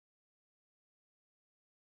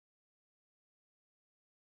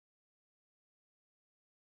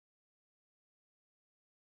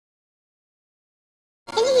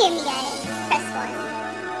hear me, guys? Press 1.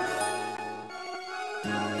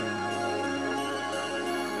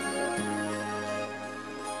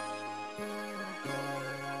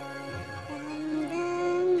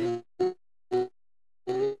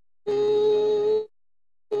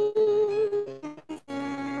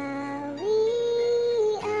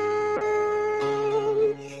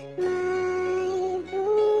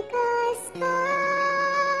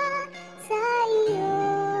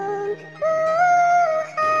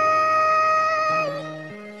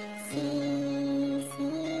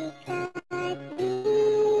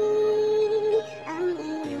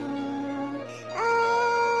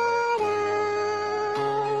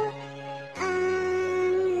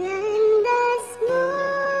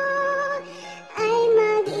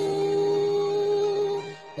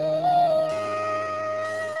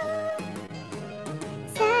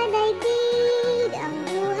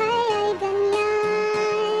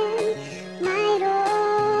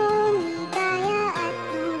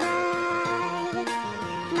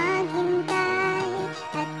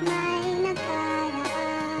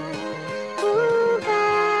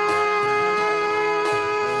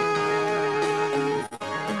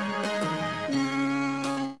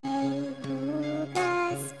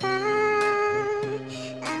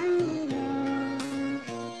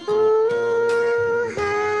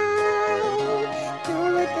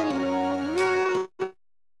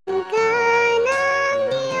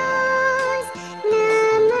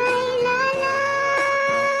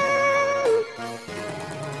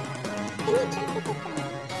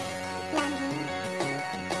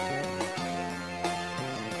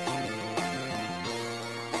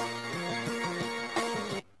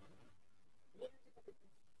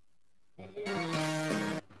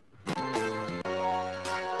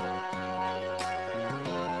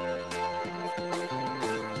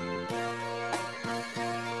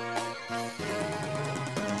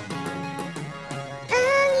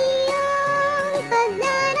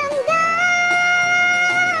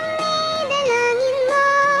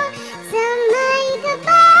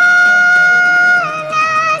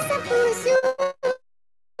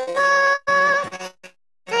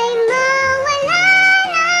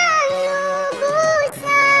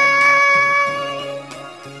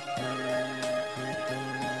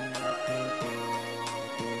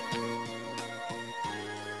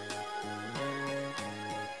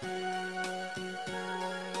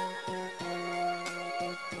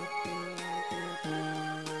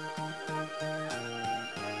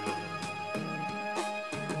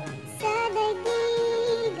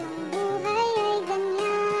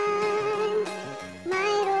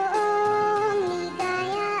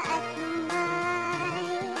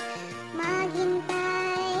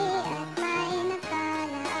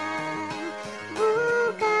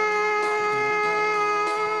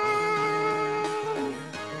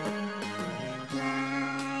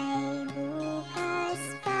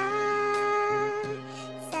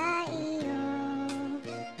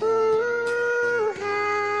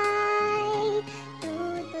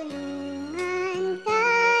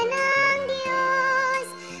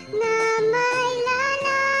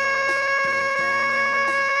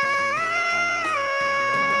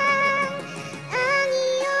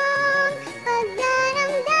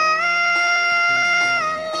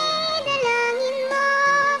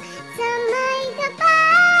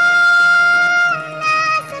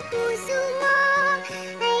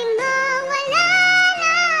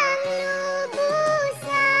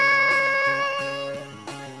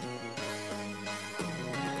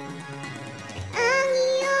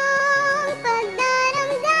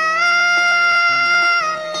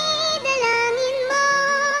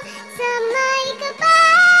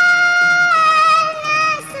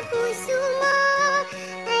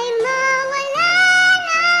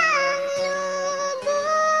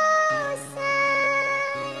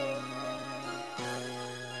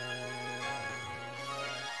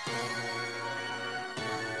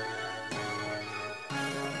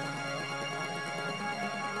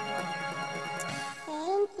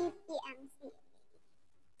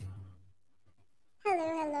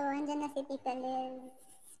 Si Tita Liz.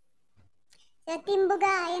 So, Team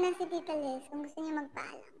Buga, ayan na si Tita Liz. Kung gusto niyo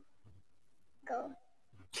magpaalam. Go.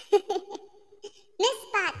 Miss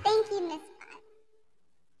Pat. Thank you, Miss Pat.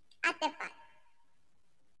 Ate Pat.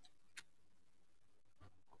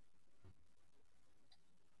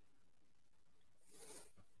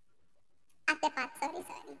 Ate Pat, sorry.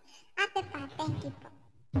 Ate Pat, thank you po.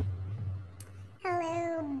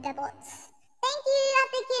 Hello, the bots. Thank you,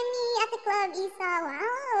 Ate Kimmy, Ate Club Isa.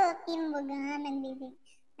 Wow, Team Buga.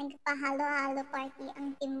 Nagpahalo-halo party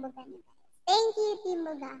ang Team Buga niyo, guys. Thank you, Team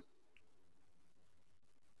Buga.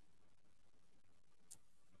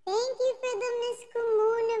 Thank you for the Miss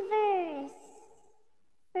Komuniverse.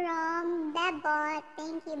 From Bebot.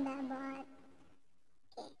 Thank you, Bebot.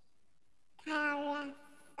 Okay.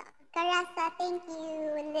 Karasa, thank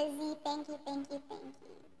you. Lizzie, thank you, thank you, thank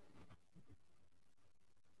you.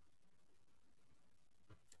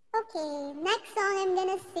 Okay, next song I'm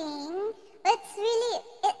gonna sing. It's really,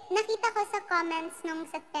 nakita ko sa comments nung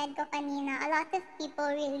sa TED ko kanina, a lot of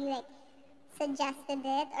people really like suggested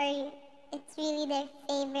it, or it's really their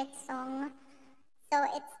favorite song. So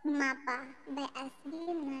it's Mapa by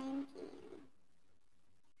SB19.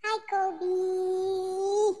 Hi, Kobe!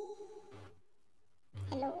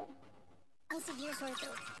 Hello. Ang severe sore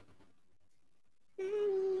throat.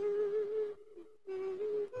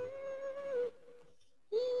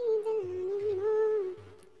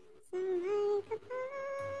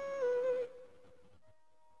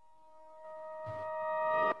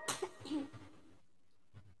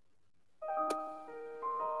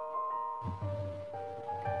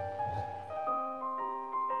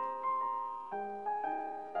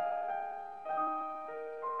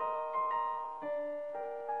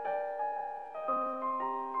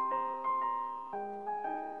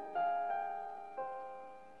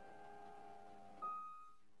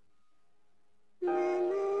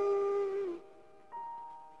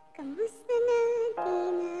 Kamusta na di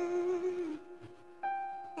na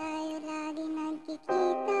tayo lagi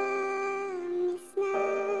nagkikita, miss na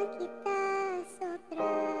kita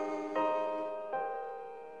sobra.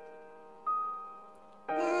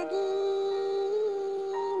 Lagi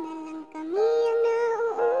na lang kami ang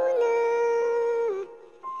nauuna,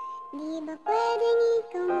 di ba pwedeng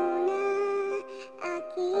ikaw muna,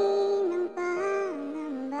 akin ang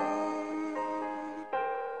pangamba.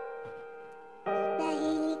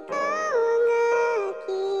 Dahil ikaw ang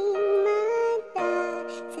aking mata,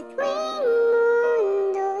 sa tuwing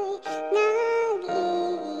mundo'y nag-iibang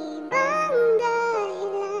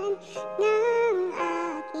dahilan ng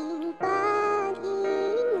aking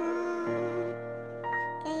paghinga.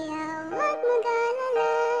 Kaya huwag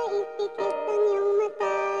mag-alala, ipikit ang iyong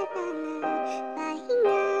mata, tanang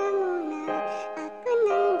pahinga muna. Ako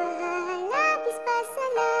nang bahala, bis pa sa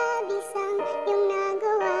labis ang iyong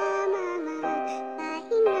nagawa, mama.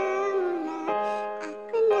 Pahinga muna,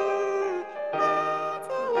 ako na.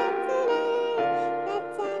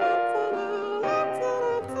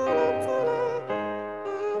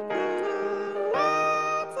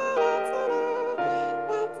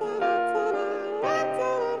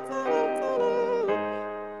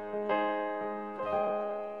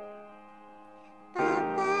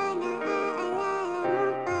 Papa, naaalala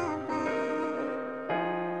mo pa ba?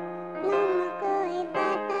 Nung ako'y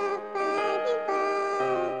bata pa, di ba?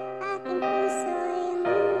 Aking puso'y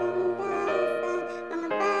umanda sa mga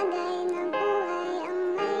bagay na buhay ang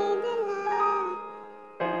may dala.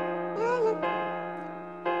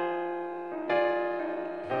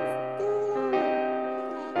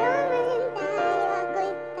 Tulong tayo,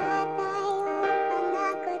 ako'y tatayo,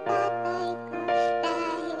 pangako tatay ko.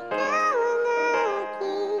 Dahil ikaw ang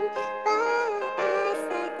aking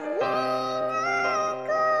paasa, tuwing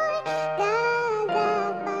ako'y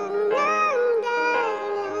gagapang ng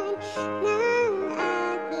dahilan ng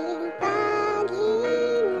aking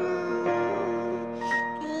paghinga.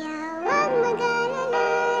 Kaya huwag mag-alala,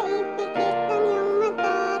 ipikit ang iyong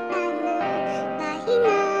mata, tanang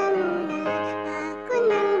pahinga muna. Ako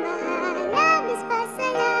nang bahala, bis pa sa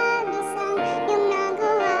labis ang iyong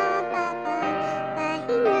nagawa, papa.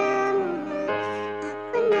 Pahinga muna,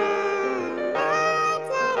 ako na.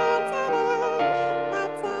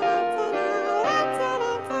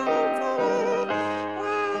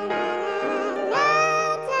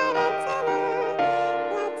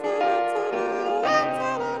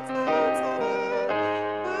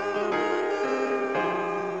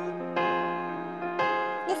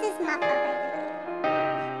 This is Mapa, by the way,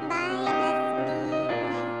 by SB19.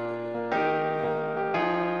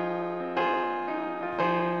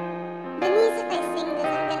 Denise, if I sing this,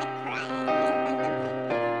 I'm gonna cry in front of my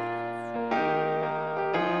parents.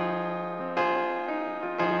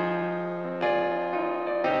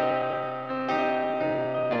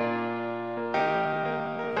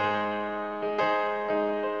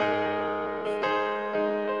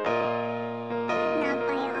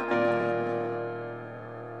 Napaya ako ni Andi.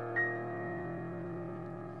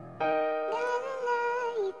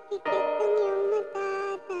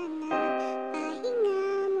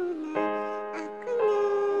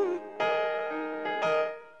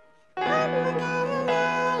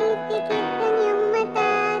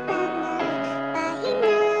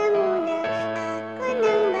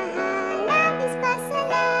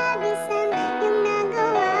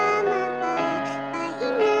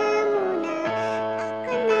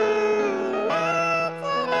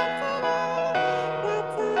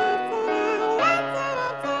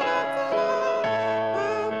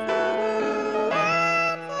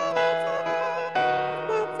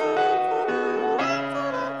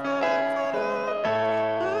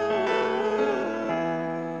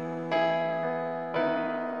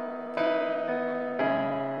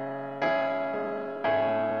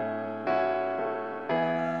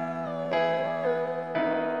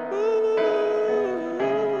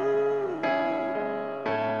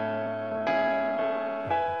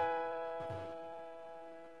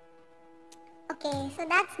 So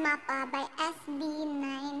that's Mapa by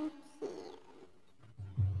SB19.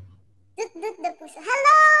 Dut Dut the Puso.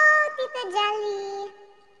 Hello, Tita Jelly!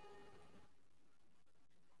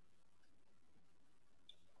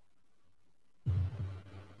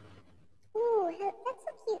 Ooh, that's so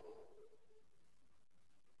cute.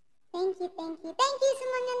 Thank you, thank you. Thank you sa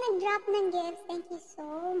mga nag-drop ng gifts. Thank you so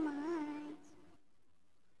much.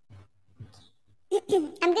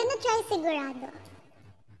 I'm gonna try Sigurado.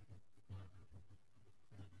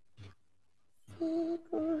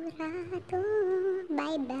 Sigurado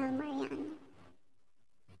by Bel Mariano.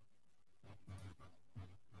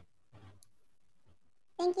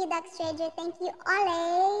 Thank you, Dax Treasure. Thank you,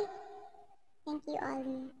 Ollie. Thank you,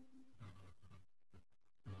 Ollie.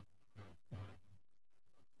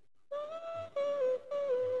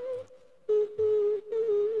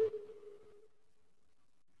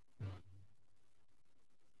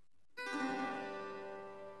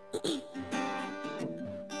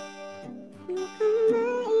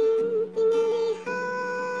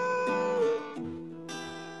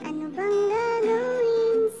 Ano bang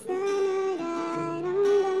gagawin sa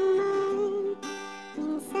nararamdaman?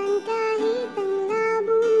 Minsan kahit ang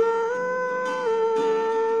labo mo,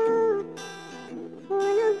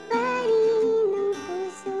 hulog pa rin ang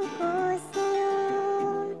puso ko sa'yo.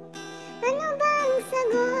 Ano bang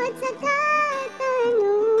sagot sa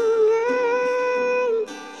katanungan?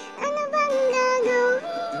 Ano bang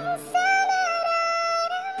gagawin sa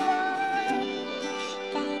nararamdaman?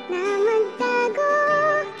 Kahit na magtago,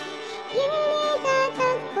 hindi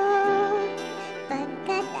tatakbo,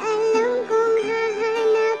 pagkat alam kong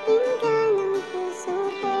hahanapin ka ng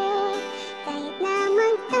puso ko. Kahit na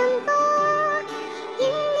magtampo,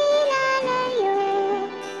 hindi lalayo,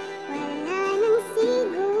 wala nang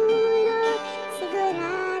siguro,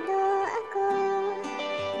 sigurado ako.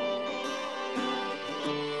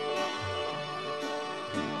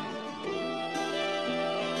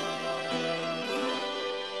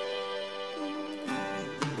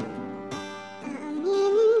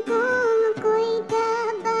 Aaminin kong ako'y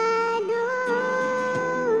kabado,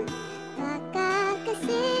 baka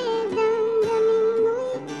kasi damdamin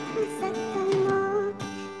mo'y masaktan mo.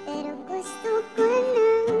 Pero gusto ko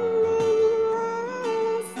nang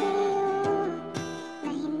maniwala sa'yo, na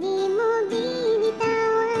hindi mo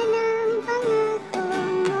bibitawan ang pangako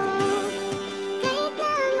mo. Kahit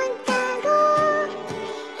na magtago,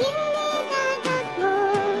 hindi tatakbo,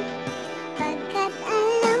 pagkat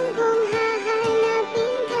alam kong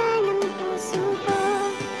hahanapin ka ng puso ko.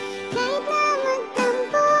 Kahit na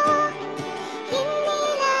magtampo, hindi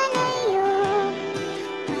lalayo,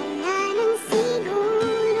 wala nang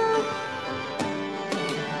siguro.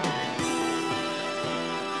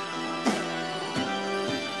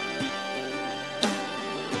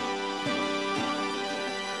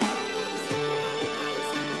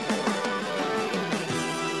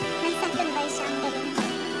 May second verse siya ang galing.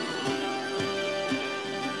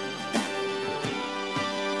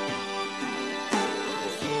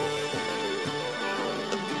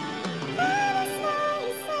 Para sa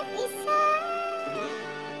isa't isa,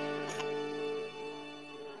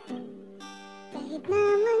 kahit na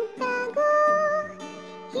magtago,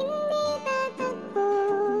 hindi tatakbo,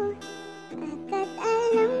 pagkat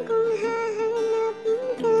alam kong hahanapin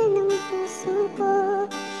ka ng puso ko.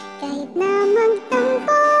 Kahit na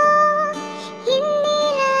magtampo, hindi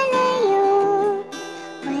lalayo,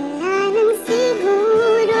 wala nang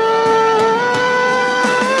siguro.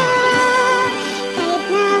 Kahit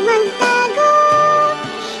na magtago,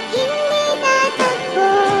 hindi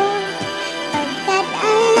tatakbo, pagkat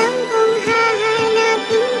alam kong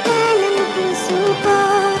hahanapin ka ng puso ko.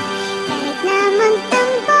 Kahit na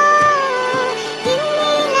magtampo,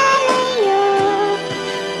 hindi lalayo,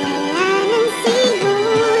 wala nang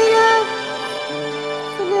siguro,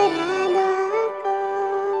 sigurado ako.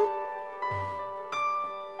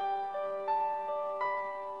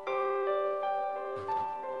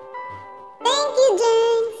 Thank you,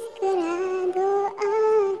 Jen. Sigurado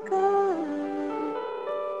ako.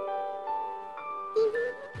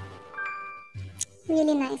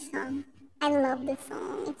 Really nice song. I love the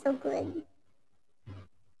song. It's so good.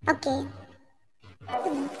 Okay. Ay.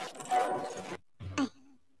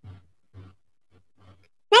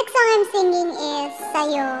 Next song I'm singing is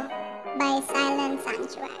Sayo by Silent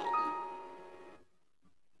Sanctuary.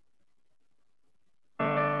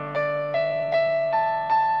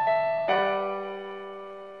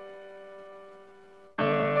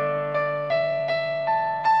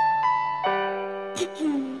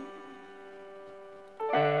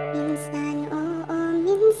 Minsan oo,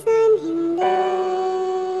 minsan hindi.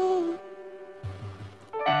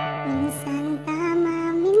 Minsan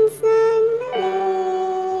tama, minsan mali.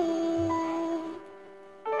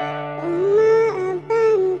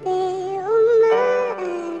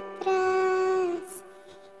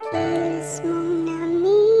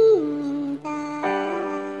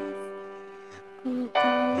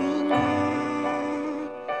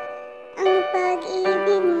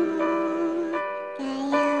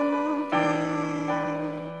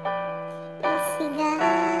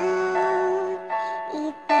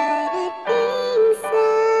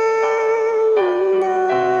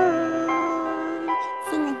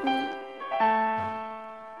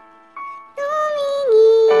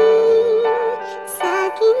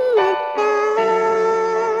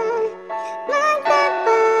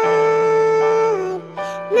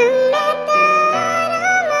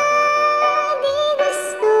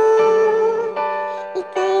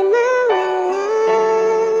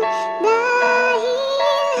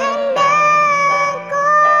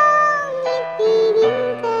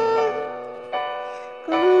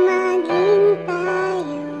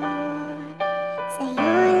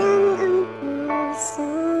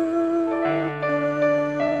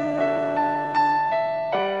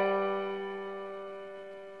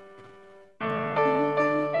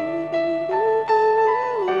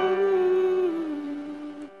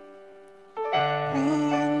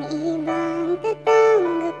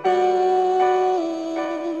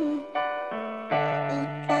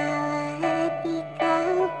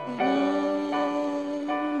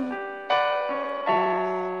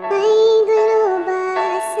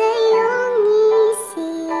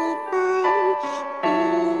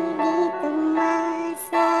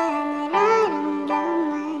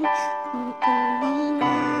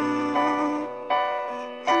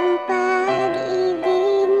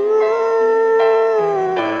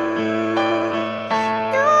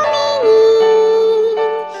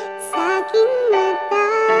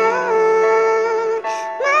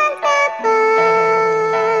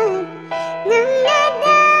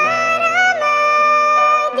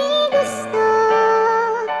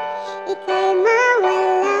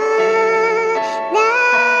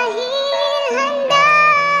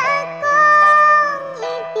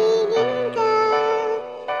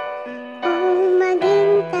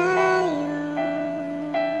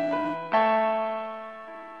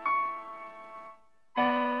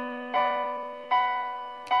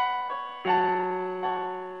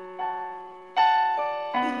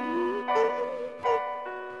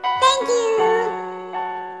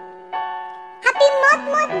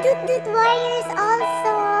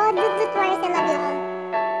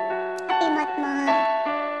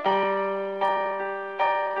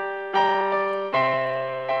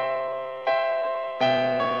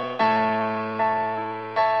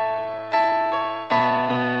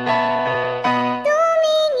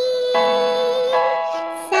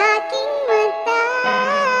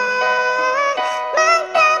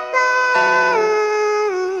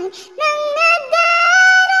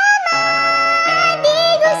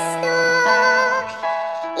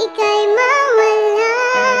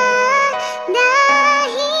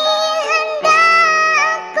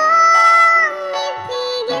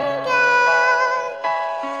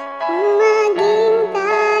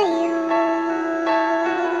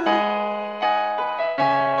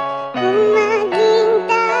 Kung maging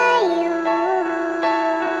tayo,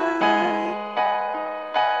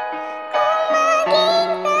 kung maging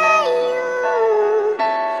tayo,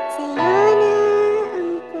 sa'yo na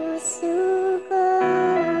ang puso ko.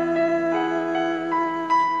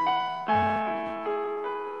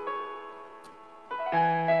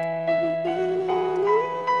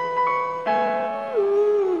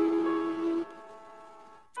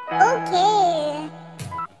 Okay.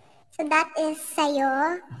 So that is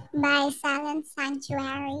Sayo by Silent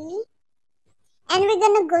Sanctuary. And we're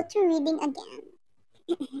gonna go to reading again.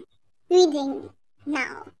 Reading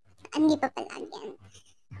now. Hindi pa pala again.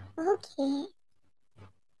 Okay.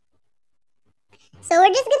 So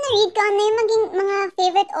we're just gonna read kung ano yung maging mga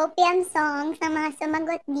favorite OPM songs ng mga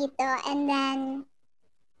sumagot dito. And then,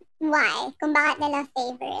 why? Kung bakit nila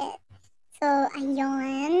favorite. So,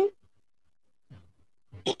 ayun.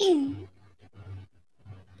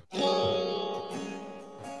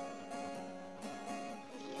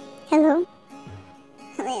 Hello?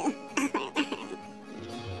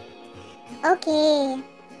 Okay.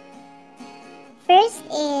 First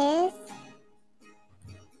is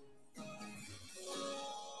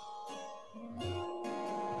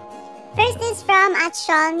from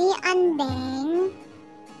Atshoni Andeng.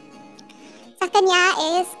 Sa kanya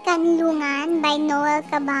is Kanlungan by Noel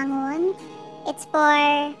Cabangon. It's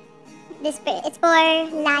for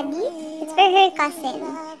Ladi. It's for her cousin.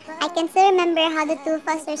 I can still remember how the two of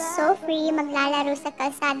us are so free maglalaro sa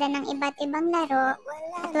kalsada ng iba't ibang laro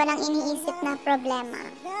at walang iniisip na problema.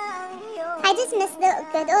 I just miss the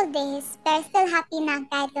good old days, pero still happy na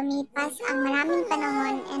kahit lumipas ang maraming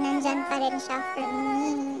panahon and nandyan pa rin siya for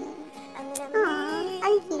me. Aww,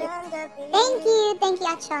 ang cute. Thank you,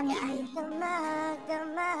 Atshoni.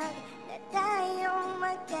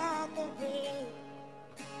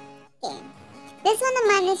 Okay. This one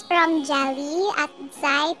naman is from Jelly at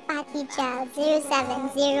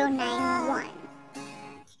ZaiPatiGel07091.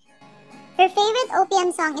 Her favorite OPM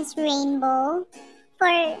song is Rainbow for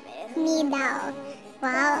me daw.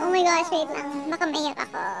 Wow, oh my gosh, wait lang. Baka maiyak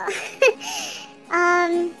ako.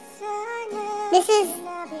 This is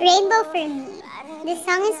Rainbow for me. This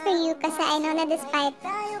song is for you kasi I know that despite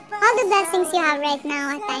all the blessings you have right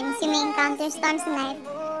now, at times you may encounter storms in life.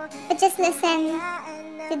 But just listen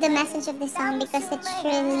to the message of the song because it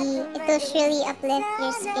will surely uplift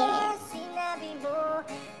your spirit.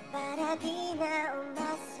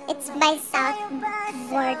 It's by South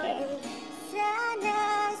Border.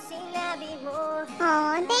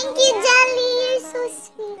 Oh, thank you, Jelly. You're so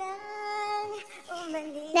sweet.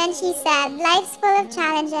 Then she said, life's full of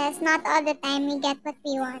challenges. Not all the time we get what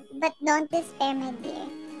we want. But don't despair, my dear.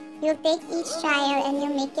 You'll take each trial and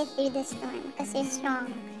you'll make it through the storm because you're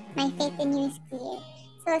strong. My faith in you is clear.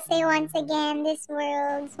 So say once again, this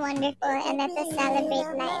world's wonderful and let us celebrate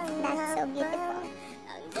life. That's so beautiful.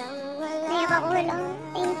 Nayak ako lang.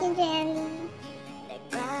 Thank you, Jelly.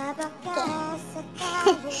 Okay.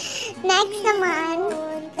 Next naman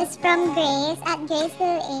is from Grace at Grace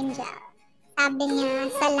Little Angel. Sabi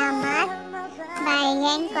niya, salamat by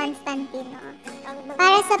Yeng Constantino.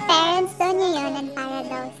 Para sa parents daw niya yun and para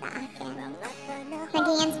daw sa akin.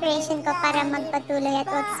 Naging inspiration ko para magpatuloy at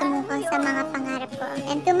huwag sumuko sa mga pangarap ko.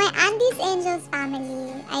 And to my Andi's Angels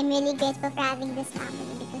family, I'm really grateful for having this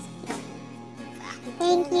family because of you.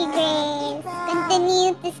 Thank you, Grace.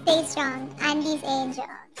 Continue to stay strong, Andi's Angels.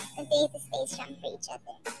 Continue to stay strong for each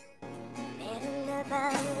other.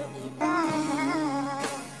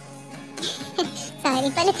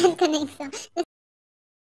 Sorry, palitan ko na yung song.